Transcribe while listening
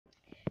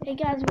Hey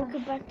guys,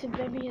 welcome back to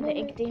Baby and the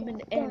Ink Demon,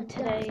 and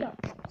today...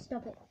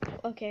 Stop it.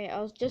 Okay,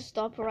 I'll just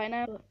stop right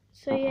now.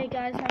 So yeah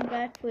guys, I'm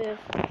back with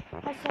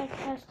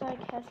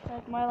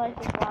hashtag my life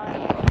is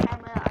wild.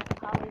 Camera, I can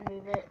hardly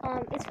move it.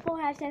 It's 4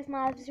 hashtags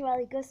my life is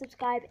really good.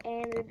 Subscribe,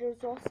 and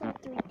there's also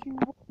 3, 2,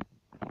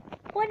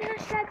 1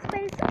 hashtag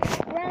space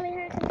Riley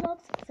Harrington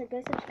Vlogs. So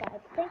go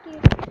subscribe. Thank you.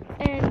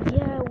 And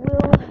yeah, we're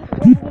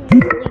having a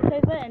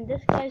sleepover, and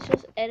this guy's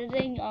just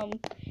editing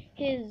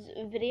his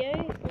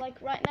video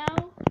like right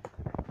now.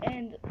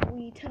 And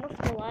we turn off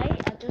the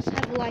light. I just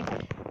have like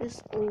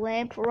this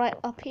lamp right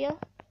up here,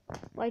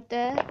 right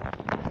there.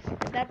 And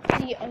that's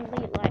the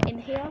only light in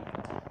here.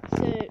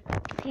 So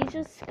he's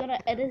just gonna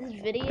edit his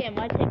video. It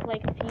might take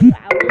like a few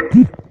hours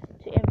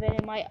to, and then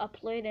it might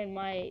upload, and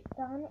my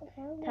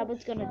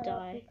tablet's gonna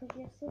die.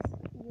 Because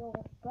your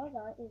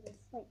brother is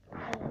asleep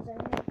and is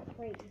only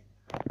 3.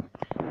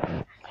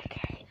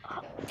 Okay.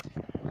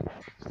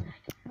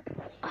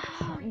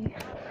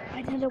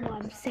 I don't know what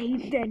I'm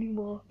saying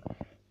anymore.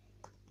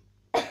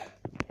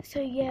 So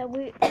yeah,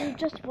 we're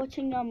just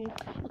watching a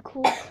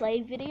cool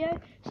play video.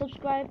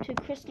 Subscribe to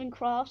Kristen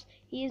Crafts.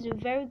 He is a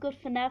very good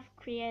FNAF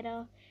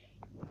creator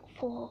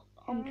for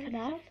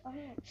FNAF.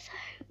 So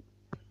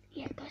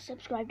yeah, go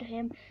subscribe to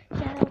him.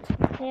 Shout out to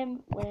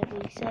him where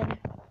we said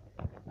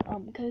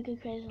Coco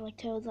creators like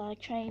Turtles, I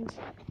like trains.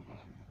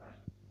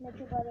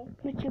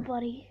 Met your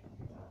buddy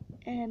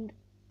and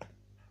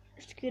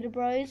Scooter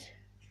Bros.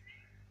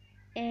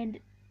 And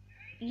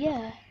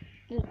yeah.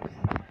 Too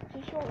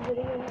short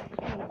video.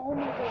 Oh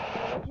my god,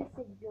 I just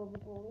said you're the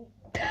bully.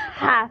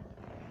 Ha!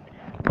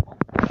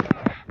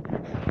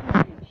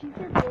 She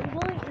said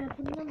bully, and I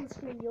put it on the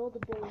screen. You're the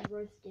bully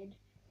roasted.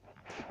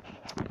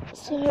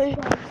 So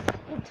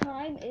the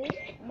time is,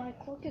 my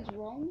clock is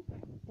wrong,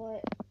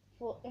 but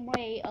for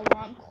my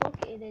alarm clock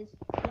it is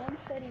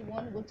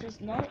 1:31, which is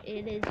not.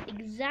 It is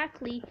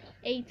exactly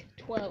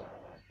 8:12.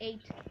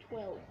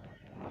 8:12.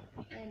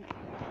 And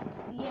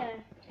yeah.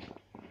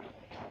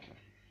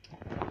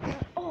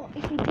 Oh,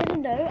 if you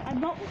didn't know, I'm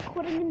not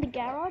recording in the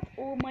garage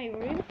or my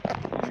room.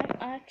 I'm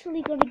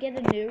actually gonna get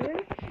a new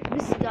room.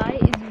 This guy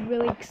is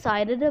really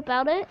excited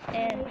about it,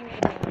 and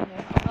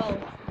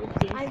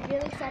whoopsies. I'm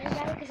really excited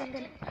about it because I'm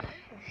gonna.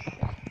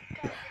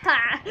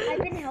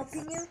 I've been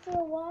helping him for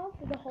a while,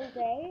 for the whole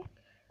day.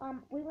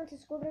 We went to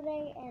school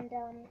today, and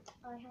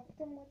I helped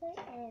him with it,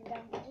 and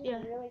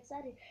he's really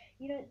excited.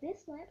 You know,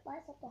 this lamp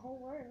lights up the whole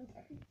room.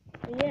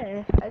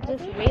 Yeah, I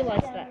just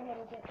realized that.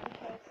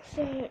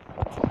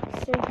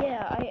 So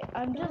yeah,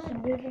 I'm just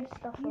moving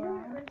stuff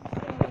around.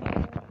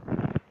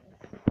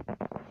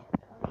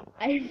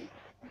 I'm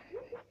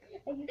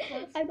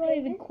not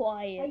even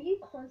quiet. Are you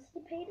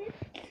constipated?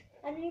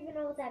 I don't even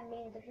know what that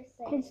means. I'm just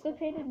saying.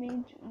 Constipated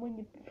means when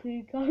you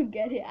poo can't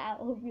get it out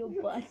of your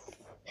butt.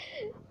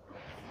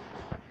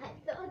 I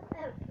thought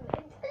that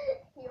meant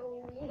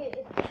you're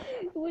weird.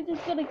 We're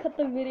just gonna cut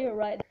the video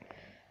right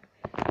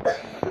now.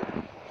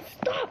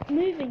 Stop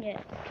moving it.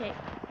 Okay.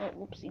 Oh,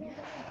 whoopsie.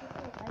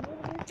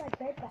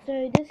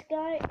 So this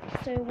guy,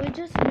 we're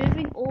just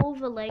moving all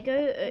the Lego.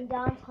 And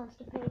Dan's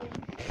constipated.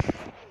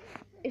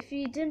 If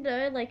you didn't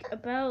know,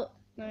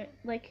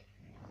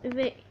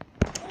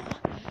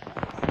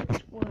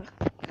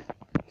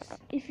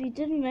 if you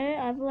didn't know,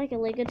 I have like a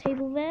Lego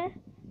table there,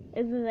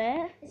 over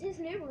there. It's his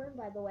new room,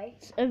 by the way.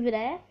 It's over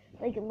there,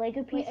 like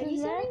Lego pieces. Wait, are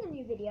you there. starting a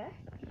new video?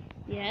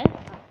 Yeah.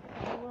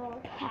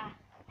 Well,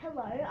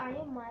 hello, I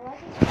am My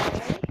Life is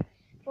Riley.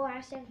 For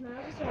hashtags My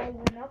Life is Riley,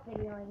 you're not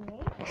videoing me.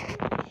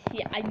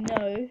 Yeah, I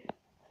know.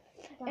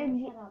 And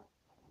shut up.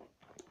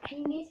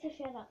 He needs to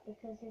shut up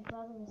because his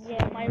brother is.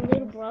 Yeah, my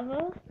little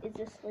brother is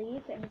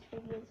asleep and he's 3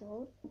 years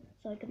old,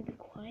 so I gotta be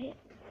quiet.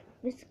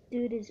 This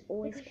dude is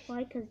always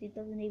quiet because he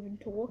doesn't even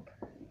talk.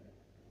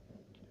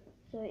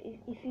 So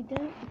if you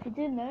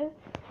didn't know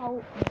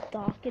how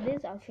dark it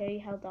is, I'll show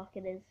you how dark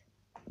it is.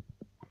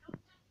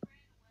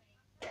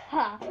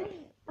 Ha!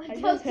 I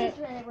just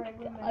ran away.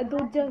 I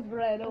don't just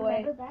ran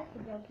away. Remember that?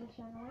 The dog just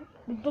ran away?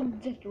 The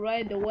dog just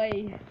ran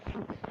away.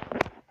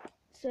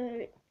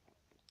 So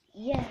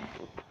yeah.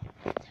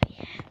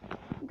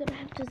 I'm gonna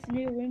have this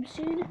new room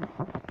soon.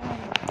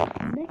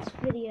 Next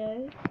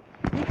video,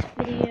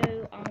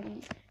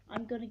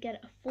 I'm gonna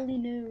get a fully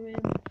new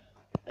room,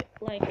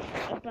 like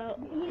about.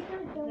 He's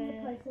gonna film the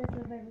process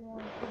of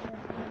everyone.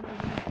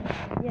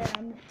 Yeah,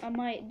 I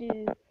might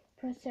do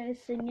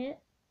processing it.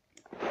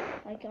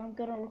 Like I'm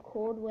gonna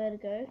record where to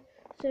go.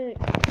 So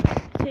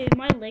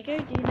my Lego.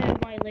 Do you know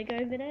my Lego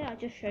over there? I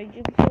just showed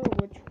you before,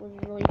 which was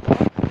really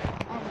fun.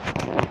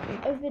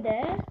 Over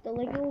there, the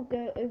Lego will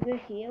go over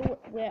here,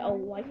 where a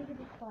white,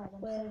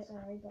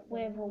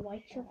 where the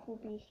white shelf will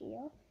be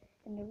here,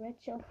 and the red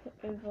shelf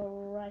over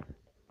right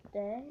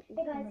there.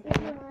 Hey guys, if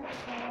you want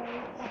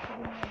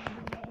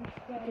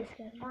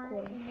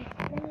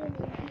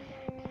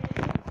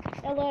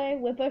to Hello,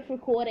 we're both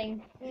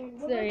recording.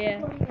 So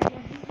yeah.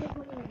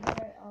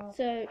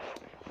 So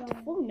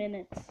 4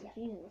 minutes.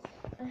 Jesus,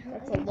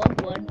 that's a long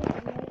one.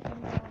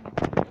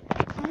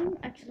 I'm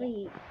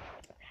actually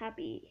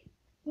happy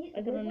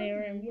I got a new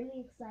room.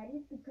 Really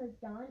excited because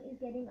Don is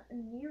getting a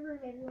new room.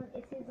 Everyone,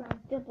 it's his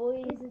The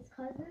boy. It's his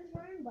cousin's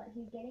room, but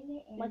he's getting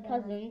it. And, My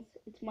cousins.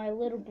 It's my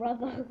little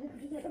brother.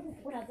 little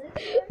brother.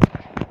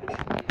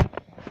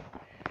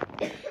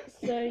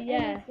 So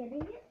yeah. And he's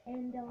getting it,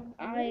 and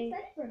I'm really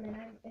excited for him, and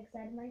I'm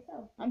excited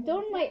myself. I'm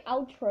doing my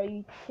outro,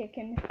 you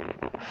chicken.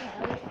 Okay,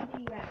 I'll wait until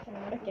you rap.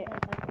 Okay.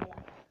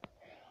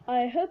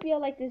 I hope you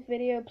all like this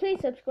video. Please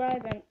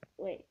subscribe and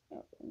wait.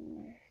 Oh,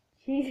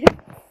 Jesus.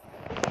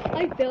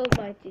 I failed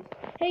my Jesus.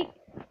 Hey,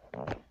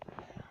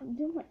 I'm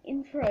doing my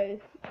intro.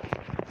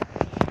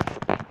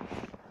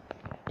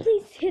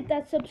 Please hit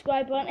that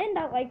subscribe button and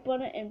that like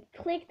button and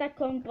click that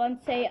comment button.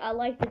 Say I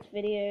like this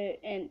video,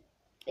 and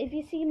if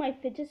you see my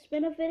fidget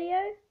spinner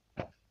video,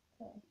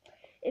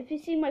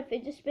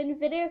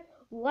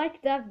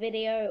 like that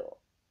video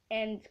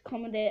and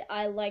comment it.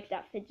 I like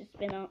that fidget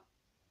spinner.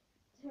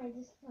 Sorry,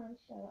 just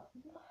shut up.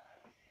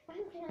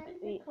 I'm trying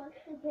to be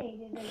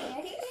constipated,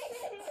 okay?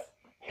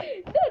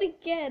 Not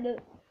again.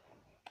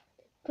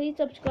 Please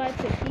subscribe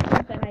to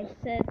people that I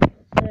said.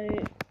 So,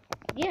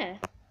 yeah.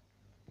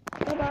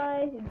 Bye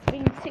bye. It's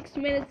been 6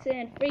 minutes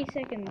and 3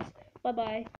 seconds. Bye bye.